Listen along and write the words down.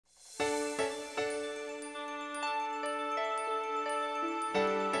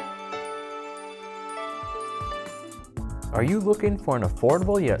Are you looking for an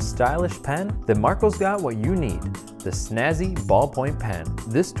affordable yet stylish pen? Then Marco's got what you need. The Snazzy Ballpoint Pen.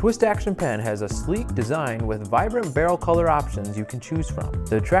 This twist action pen has a sleek design with vibrant barrel color options you can choose from.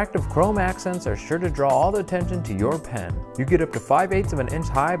 The attractive chrome accents are sure to draw all the attention to your pen. You get up to 5/8 of an inch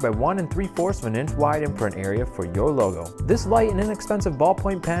high by 1 3/4 of an inch wide imprint area for your logo. This light and inexpensive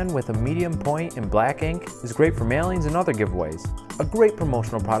ballpoint pen with a medium point and black ink is great for mailings and other giveaways. A great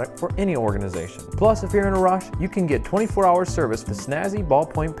promotional product for any organization. Plus, if you're in a rush, you can get 24-hour service with Snazzy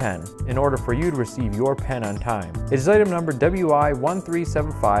Ballpoint Pen in order for you to receive your pen on time. It is item number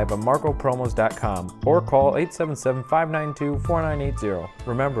WI1375 on MarcoPromos.com or call 877-592-4980.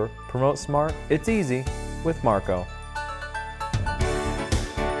 Remember, promote smart, it's easy with Marco.